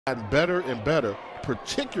Gotten better and better,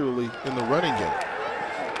 particularly in the running game.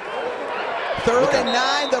 3rd and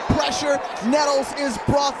 9, the pressure. Nettles is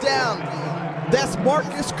brought down. That's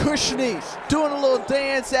Marcus Cushney doing a little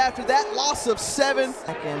dance after that loss of 7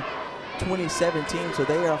 back in 2017. So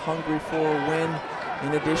they are hungry for a win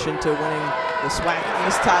in addition to winning the SWAC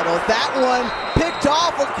East title. That one picked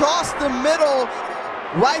off across the middle.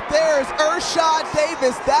 Right there is Urshad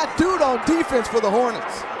Davis, that dude on defense for the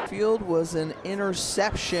Hornets. Field was an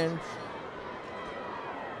interception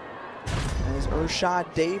as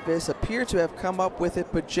Urshad Davis appeared to have come up with it,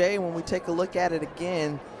 but Jay, when we take a look at it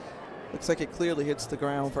again, looks like it clearly hits the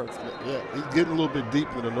ground first. Yeah, he's getting a little bit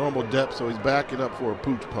deeper than the normal depth, so he's backing up for a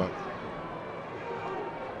pooch punt.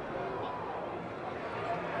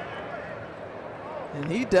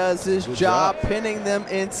 And he does his job pinning them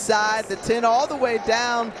inside the 10 all the way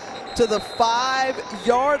down to the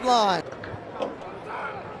 5-yard line.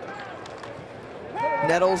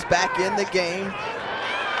 Nettles back in the game,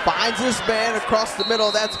 finds this man across the middle,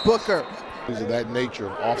 that's Booker. Things of that nature,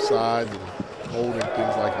 offside and holding,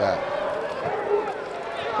 things like that.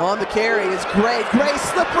 On the carry is Gray. Gray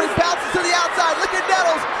slippery, bounces to the outside. Look at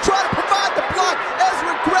Nettles trying to provide the block.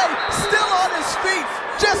 Ezra Gray still on his feet,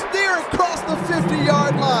 just near across the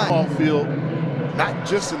 50-yard line. Ball field, not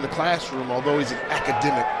just in the classroom, although he's an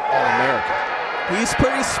academic All-American. He's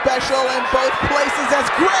pretty special in both places. That's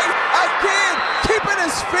Gray again, keeping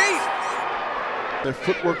his feet. Their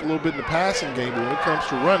footwork a little bit in the passing game, but when it comes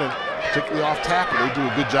to running, particularly off tackle, they do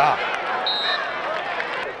a good job.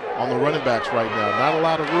 On the running backs right now, not a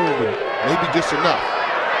lot of room, but maybe just enough.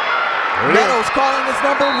 Nettles calling his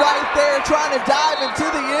number right there, trying to dive into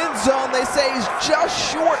the end zone. They say he's just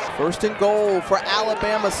short. 1st and goal for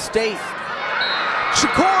Alabama State.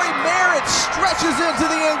 Shakori Merritt stretches into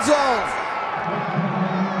the end zone.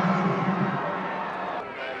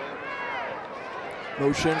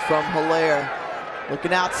 Motion from Hilaire.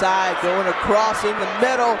 Looking outside, going across in the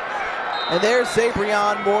middle. And there's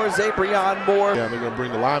Zabrion Moore. Yeah, they're going to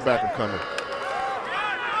bring the linebacker coming.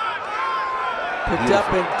 Picked up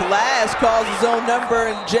in Glass, calls his own number,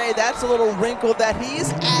 and Jay, that's a little wrinkle that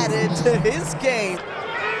he's added to his game.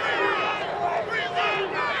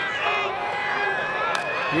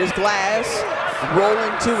 Here's Glass,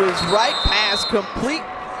 rolling to his right, pass complete.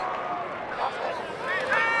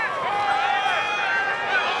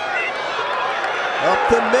 Up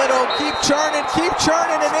the middle, keep churning,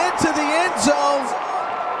 and into the end zone.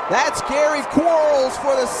 That's Gary Quarles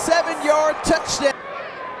for the 7-yard touchdown.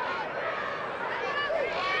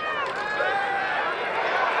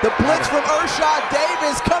 The blitz from Urshad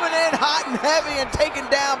Davis coming in hot and heavy and taken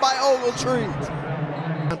down by Ogletree.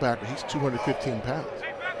 Linebacker, he's 215 pounds.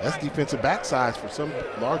 That's defensive back size for some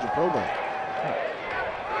larger program.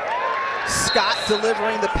 Scott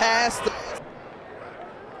delivering the pass.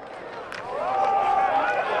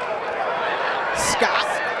 Scott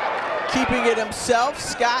keeping it himself.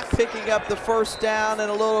 Scott picking up the 1st down and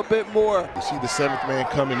a little bit more. You see the 7th man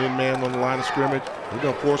coming in, man, on the line of scrimmage. They're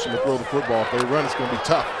going to force him to throw the football. If they run, it's going to be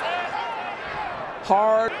tough.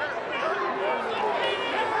 Hard.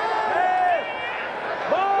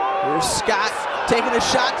 Here's Scott taking a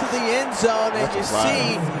shot to the end zone, and you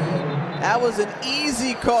see that was an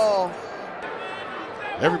easy call.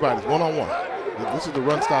 Everybody's one-on-one. This is the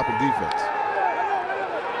run-stopping defense.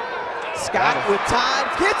 Scott with time,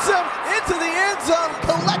 gets him into the end zone.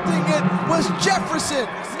 Collecting it was Jefferson.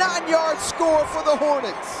 9-yard score for the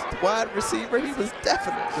Hornets. Wide receiver, he was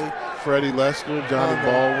definitely. Freddie Lester, Johnny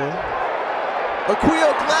Baldwin.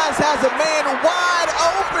 Aquil Glass has a man wide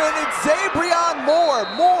open. It's Zabrion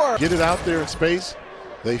Moore. Get it out there in space.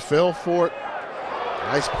 They fell for it.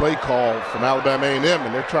 Nice play call from Alabama A&M,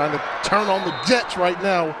 and they're trying to turn on the Jets right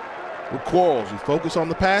now with Quarles. You focus on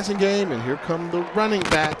the passing game, and here come the running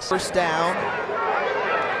backs. 1st down.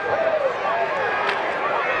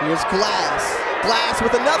 Here's Glass. Glass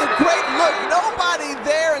with another great look. Nobody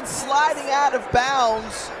there and sliding out of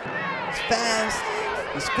bounds. He's fast.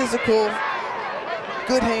 He's physical.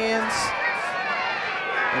 Good hands.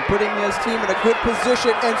 And putting his team in a good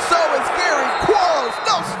position. And so is Gary Quarles.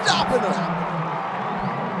 No stopping him.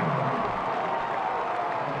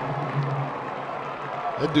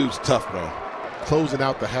 That dude's tough, man. Closing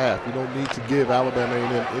out the half. You don't need to give Alabama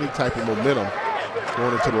A&M any type of momentum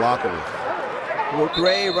going into the locker room. Will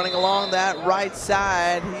Gray running along that right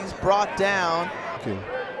side. He's brought down. You can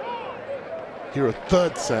hear a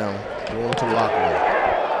thud sound going into the locker room.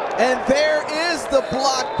 And there is the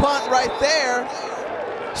block punt right there.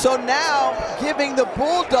 So now giving the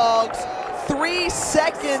Bulldogs 3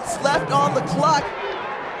 seconds left on the clock.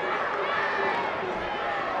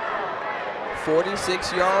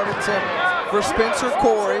 46-yard attempt. for Spencer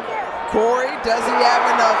Corey. Corey, does he have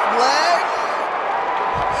enough leg?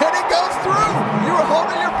 And it goes through. You were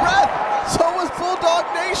holding your breath. So was Bulldog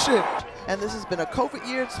Nation. And this has been a COVID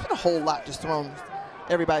year. It's been a whole lot just thrown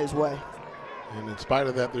everybody's way. And in spite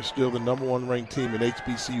of that, they're still the #1 ranked team in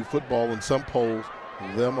HBCU football in some polls,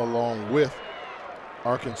 them along with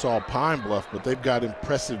Arkansas Pine Bluff, but they've got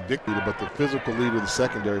impressive victory, but the physical lead of the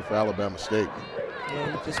secondary for Alabama State.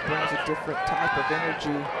 Yeah, he just brings a different type of energy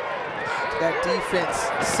to that defense.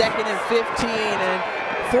 2nd and 15, and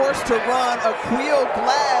forced to run Aquil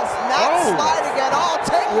Glass, not sliding at all,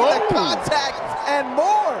 taking the contact and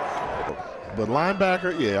more. But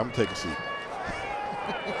linebacker, yeah, I'm taking a seat.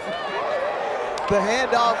 The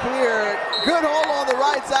handoff here, good hold on the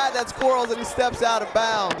right side, that's Quarles, and he steps out of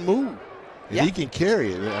bounds. Move. And he can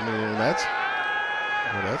carry it. I mean, that's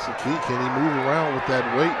the key. Can he move around with that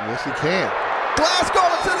weight? Yes, he can. Glass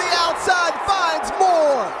going to the outside, finds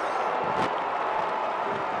more.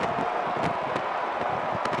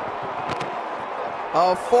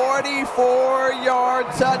 A 44-yard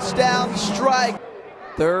touchdown strike.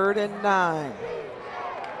 3rd and 9.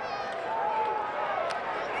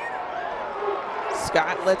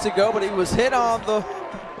 Scott lets it go, but he was hit on the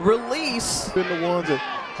release. Been the ones that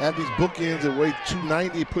have these bookends that weigh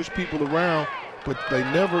 290, push people around, but they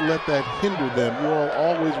never let that hinder them. You all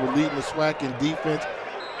always were leading the SWAC in defense.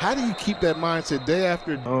 How do you keep that mindset day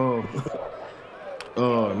after day?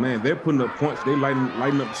 Man, they're putting up points. They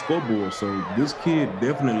lighting up the scoreboard. So this kid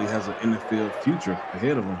definitely has an NFL future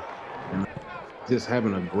ahead of him. And just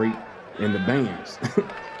having a great, and the bands.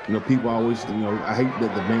 You know, people always, you know, I hate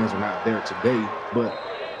that the bands are not there today, but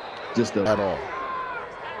just at all.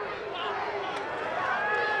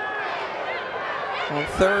 On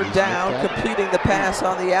 3rd down, completing the pass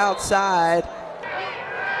on the outside.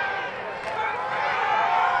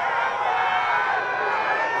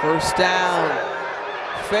 First down,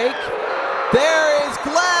 fake. There is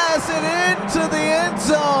Glass and into the end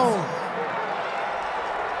zone.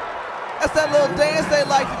 That's that little dance they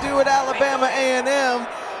like to do at Alabama A&M.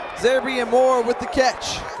 Zerby and Moore with the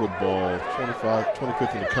catch. Football,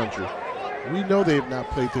 25th in the country. We know they have not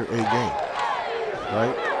played their A game,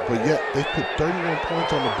 right? But yet they put 31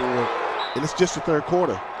 points on the board, and it's just the 3rd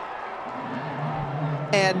quarter.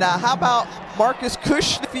 And how about Marcus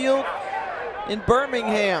Cushfield in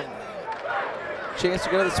Birmingham? Chance to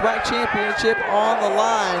go to the SWAC championship on the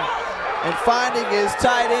line. And finding his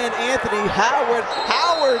tight end, Anthony Howard.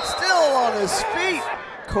 Howard still on his feet.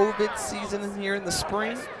 COVID season here in the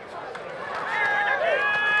spring.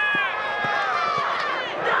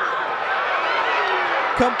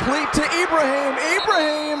 Complete to Ibrahim.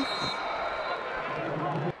 Ibrahim.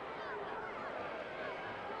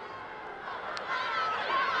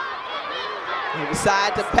 They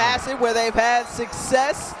decide to pass it where they've had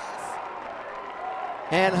success.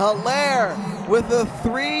 And Hilaire with a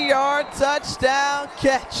 3-yard touchdown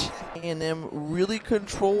catch. A&M really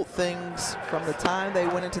controlled things from the time they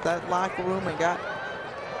went into that locker room and got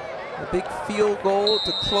a big field goal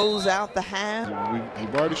to close out the half.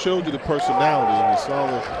 We've already showed you the personality, and you saw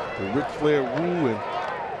the Ric Flair woo, and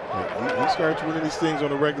he starts winning these things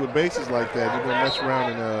on a regular basis like that. You're gonna mess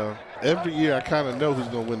around, and every year I kind of know who's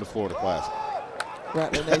gonna win the Florida Classic.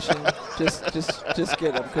 Rattler Nation, just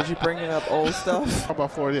get them, because you're bringing up old stuff. How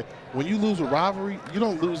about Florida? When you lose a rivalry, you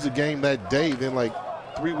don't lose the game that day, then like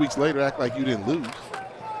 3 weeks later act like you didn't lose.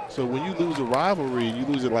 So when you lose a rivalry, you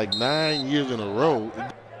lose it like 9 years in a row.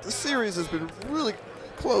 The series has been really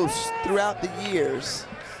close throughout the years.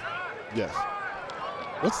 Yes.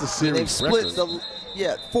 What's the series they've split record?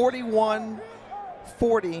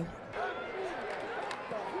 41-40.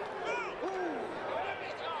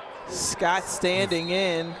 Scott standing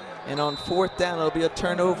in, and on 4th down, it'll be a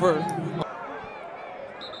turnover.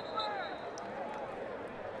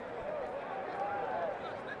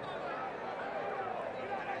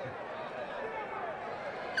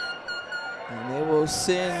 And they will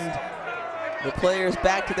send the players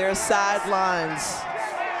back to their sidelines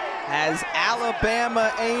as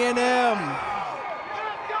Alabama A&M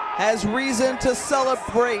has reason to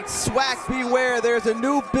celebrate. SWAC beware, there's a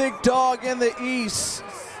new big dog in the East.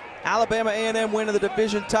 Alabama A&M winning the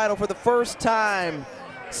division title for the first time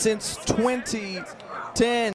since 2010.